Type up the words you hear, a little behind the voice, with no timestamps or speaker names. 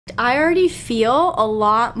I already feel a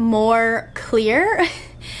lot more clear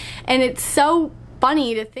and it's so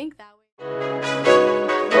funny to think that way.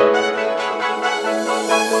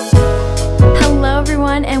 Hello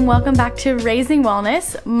everyone and welcome back to Raising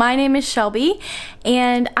Wellness. My name is Shelby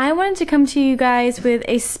and I wanted to come to you guys with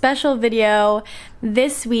a special video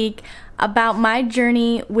this week about my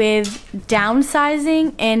journey with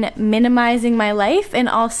downsizing and minimizing my life and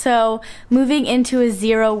also moving into a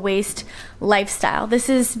zero waste lifestyle. This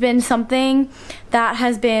has been something that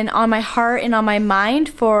has been on my heart and on my mind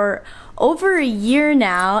for over a year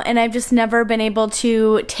now, and I've just never been able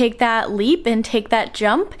to take that leap and take that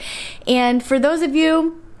jump. And for those of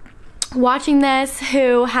you watching this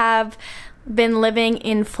who have been living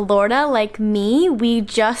in Florida like me, we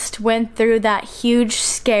just went through that huge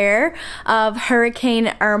scare of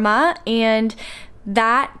Hurricane Irma, and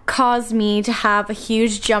that caused me to have a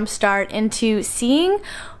huge jump start into seeing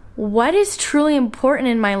what is truly important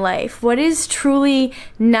in my life, what is truly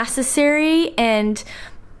necessary, and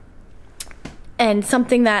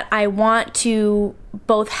something that I want to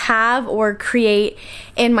both have or create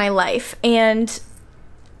in my life. And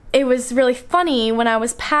it was really funny when I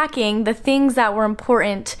was packing. The things that were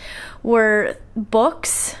important were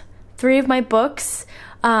books, 3 of my books,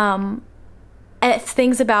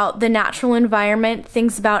 things about the natural environment,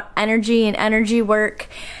 things about energy and energy work,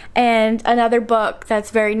 and another book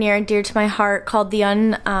that's very near and dear to my heart called The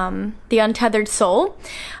Untethered Soul,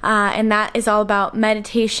 and that is all about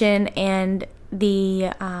meditation and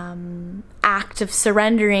the act of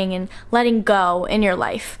surrendering and letting go in your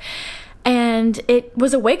life. And it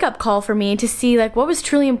was a wake-up call for me to see like what was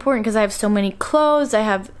truly important, because I have so many clothes, I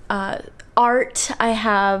have art, I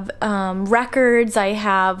have records, I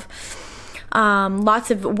have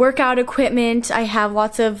lots of workout equipment, I have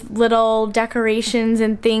lots of little decorations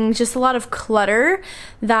and things, just a lot of clutter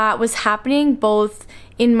that was happening both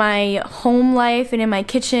in my home life and in my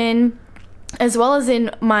kitchen, as well as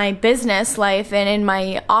in my business life and in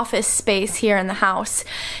my office space here in the house.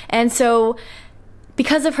 And so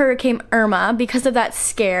because of Hurricane Irma, because of that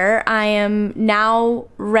scare, I am now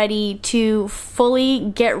ready to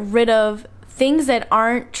fully get rid of things that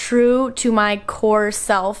aren't true to my core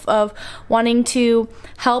self of wanting to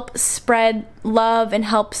help spread love and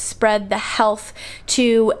help spread the health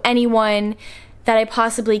to anyone that I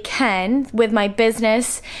possibly can with my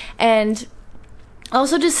business, and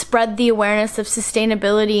also just spread the awareness of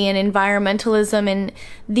sustainability and environmentalism and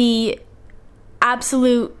the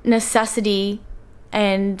absolute necessity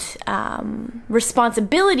and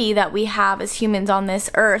responsibility that we have as humans on this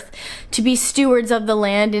earth to be stewards of the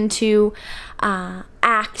land and to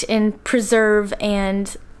act and preserve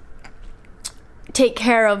and take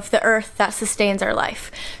care of the earth that sustains our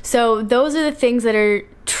life. So those are the things that are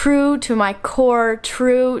true to my core,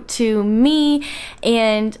 true to me.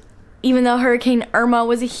 And even though Hurricane Irma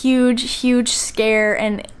was a huge, huge scare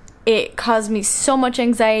and it caused me so much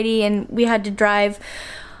anxiety, and we had to drive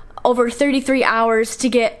over 33 hours to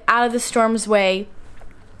get out of the storm's way,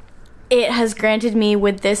 it has granted me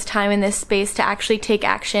with this time and this space to actually take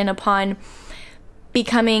action upon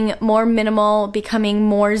becoming more minimal, becoming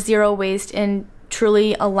more zero waste, and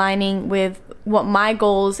truly aligning with what my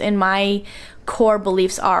goals and my core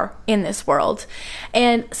beliefs are in this world.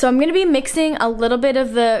 And so I'm going to be mixing a little bit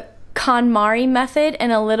of the KonMari method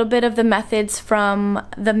and a little bit of the methods from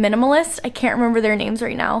the Minimalists. I can't remember their names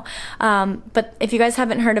right now, but if you guys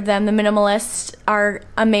haven't heard of them, the Minimalists are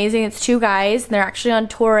amazing. It's 2 guys. They're actually on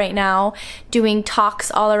tour right now doing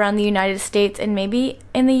talks all around the United States and maybe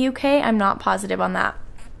in the UK. I'm not positive on that.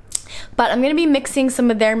 But I'm going to be mixing some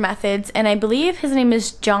of their methods, and I believe his name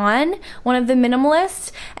is John, one of the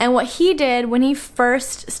Minimalists. And what he did when he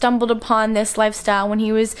first stumbled upon this lifestyle, when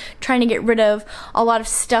he was trying to get rid of a lot of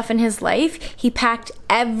stuff in his life, he packed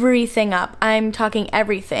everything up. I'm talking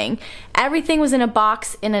everything. Everything was in a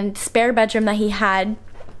box in a spare bedroom that he had.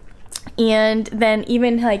 And then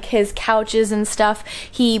even like his couches and stuff,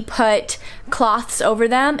 he put cloths over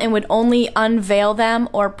them and would only unveil them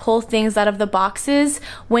or pull things out of the boxes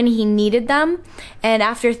when he needed them. And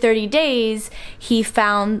after 30 days, he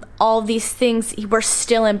found all these things were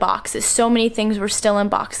still in boxes. So many things were still in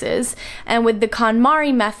boxes. And with the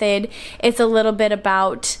KonMari method, it's a little bit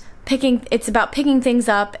about picking things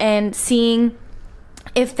up and seeing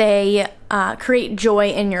if they create joy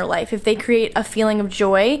in your life, if they create a feeling of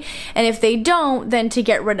joy, and if they don't, then to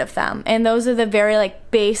get rid of them. And those are the very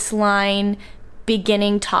like baseline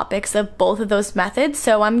beginning topics of both of those methods.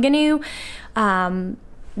 So I'm going to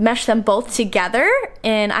mesh them both together,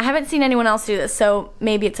 and I haven't seen anyone else do this, so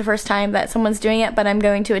maybe it's the first time that someone's doing it, but I'm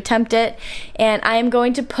going to attempt it. And I am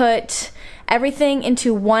going to put everything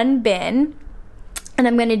into one bin, And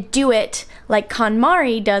I'm going to do it like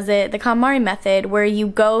KonMari does it, the KonMari method, where you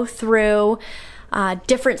go through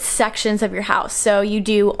different sections of your house. So you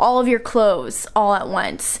do all of your clothes all at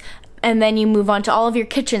once, and then you move on to all of your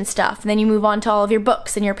kitchen stuff, and then you move on to all of your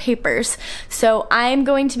books and your papers. So I'm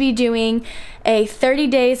going to be doing a 30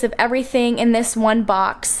 days of everything in this one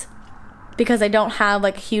box, because I don't have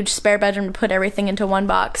like a huge spare bedroom to put everything into one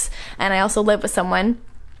box, and I also live with someone.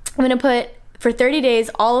 I'm going to put, for 30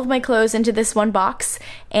 days, all of my clothes into this one box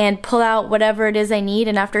and pull out whatever it is I need,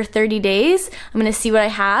 and after 30 days, I'm going to see what I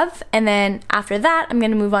have, and then after that, I'm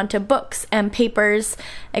going to move on to books and papers,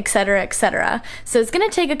 etc., etc. So it's going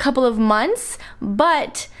to take a couple of months,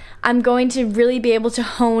 but I'm going to really be able to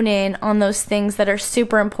hone in on those things that are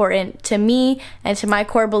super important to me and to my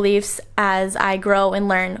core beliefs as I grow and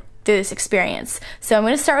learn through this experience. So I'm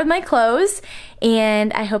going to start with my clothes,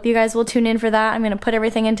 and I hope you guys will tune in for that. I'm going to put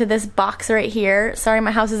everything into this box right here. Sorry,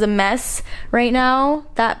 my house is a mess right now,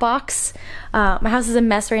 that box. My house is a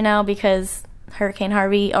mess right now because Hurricane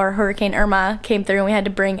Harvey or Hurricane Irma came through and we had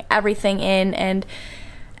to bring everything in, and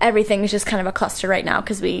everything is just kind of a cluster right now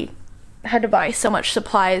because we had to buy so much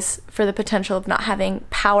supplies for the potential of not having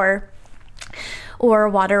power or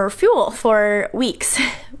water or fuel for weeks,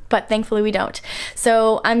 but thankfully we don't.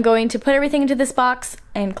 So I'm going to put everything into this box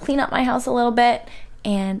and clean up my house a little bit,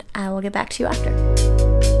 and I will get back to you after.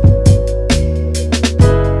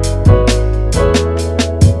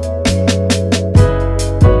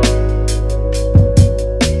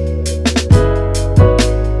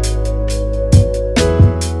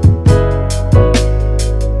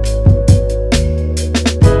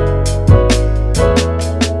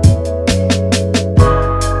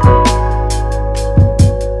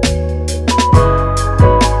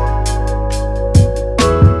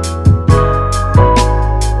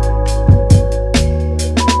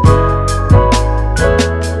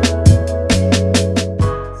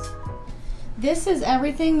 This is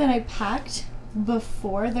everything that I packed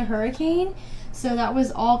before the hurricane. So that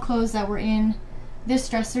was all clothes that were in this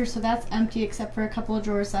dresser, so that's empty except for a couple of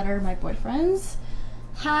drawers that are my boyfriend's.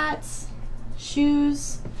 Hats,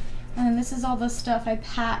 shoes, and then this is all the stuff I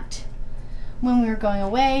packed when we were going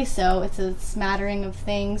away, so it's a smattering of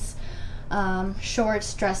things.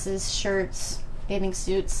 Shorts, dresses, shirts, bathing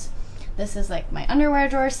suits. This is like my underwear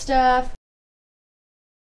drawer stuff.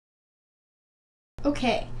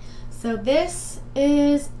 Okay. So this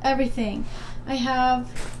is everything. I have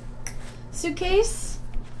suitcase,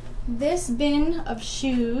 this bin of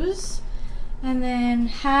shoes, and then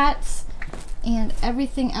hats, and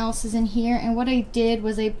everything else is in here. And what I did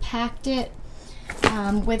was I packed it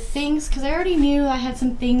with things, because I already knew I had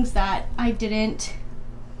some things that I didn't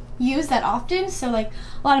use that often. So like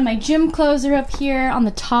a lot of my gym clothes are up here on the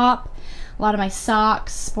top, a lot of my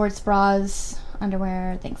socks, sports bras,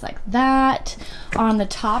 underwear, things like that are on the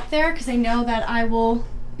top there, because I know that I will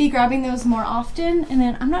be grabbing those more often. And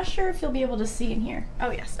then I'm not sure if you'll be able to see in here. Oh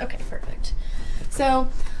yes, okay, perfect. So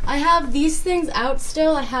I have these things out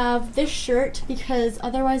still. I have this shirt because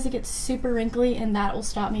otherwise it gets super wrinkly and that will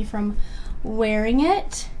stop me from wearing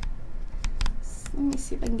it. So let me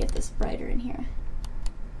see if I can get this brighter in here.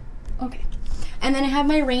 Okay. And then I have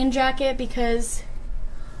my rain jacket because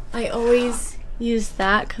I always use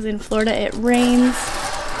that because in Florida it rains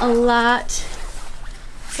a lot.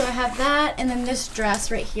 So I have that, and then this dress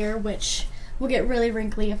right here, which will get really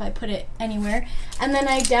wrinkly if I put it anywhere. And then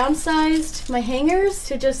I downsized my hangers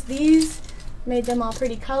to just these, made them all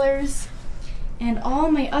pretty colors. And all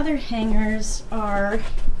my other hangers are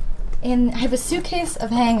in, I have a suitcase of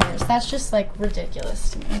hangers. That's just like ridiculous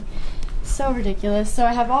to me. So ridiculous. So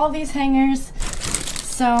I have all these hangers,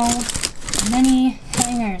 so many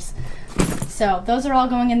hangers. So those are all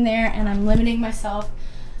going in there, and I'm limiting myself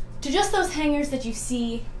to just those hangers that you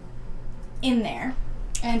see in there.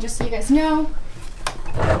 And just so you guys know,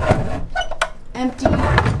 empty.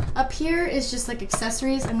 Up here is just like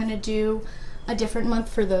accessories. I'm gonna do a different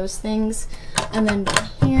month for those things. And then down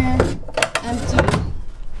here, empty.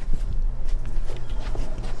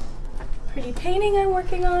 Pretty painting I'm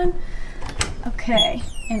working on. Okay,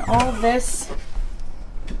 and all of this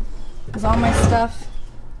is all my stuff,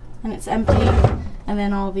 and it's empty. And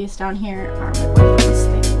then all of these down here are my boyfriend's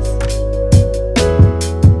things.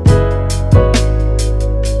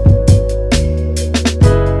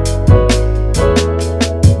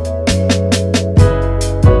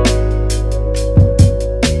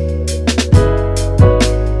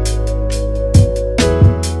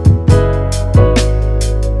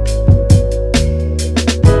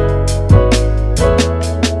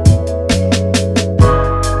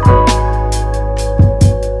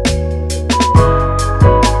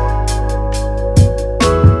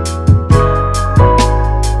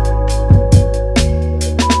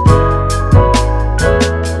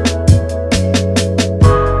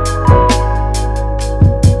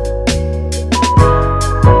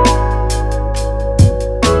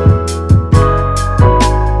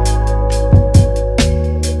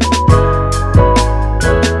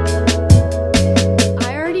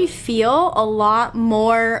 feel a lot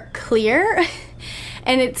more clear.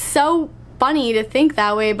 And it's so funny to think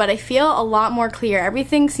that way, but I feel a lot more clear.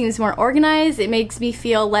 Everything seems more organized. It makes me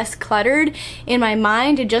feel less cluttered in my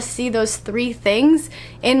mind to just see those 3 things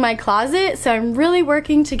in my closet. So I'm really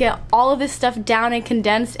working to get all of this stuff down and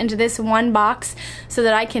condensed into this one box so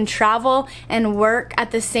that I can travel and work at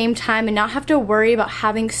the same time and not have to worry about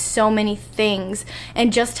having so many things,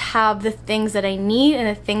 and just have the things that I need and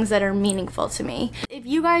the things that are meaningful to me. If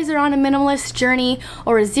you guys are on a minimalist journey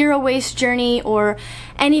or a zero waste journey or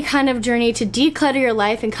any kind of journey to declutter your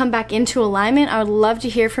life and come back into alignment, I would love to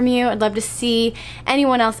hear from you. I'd love to see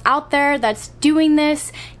anyone else out there that's doing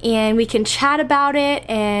this, and we can chat about it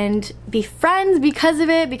and be friends because of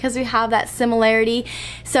it, because we have that similarity.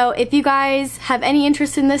 So if you guys have any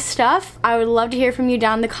interest in this stuff, I would love to hear from you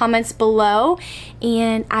down in the comments below,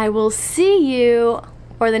 and I will see you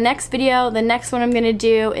for the next video. The next one I'm going to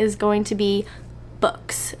do is going to be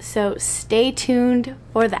books, so stay tuned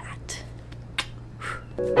for that.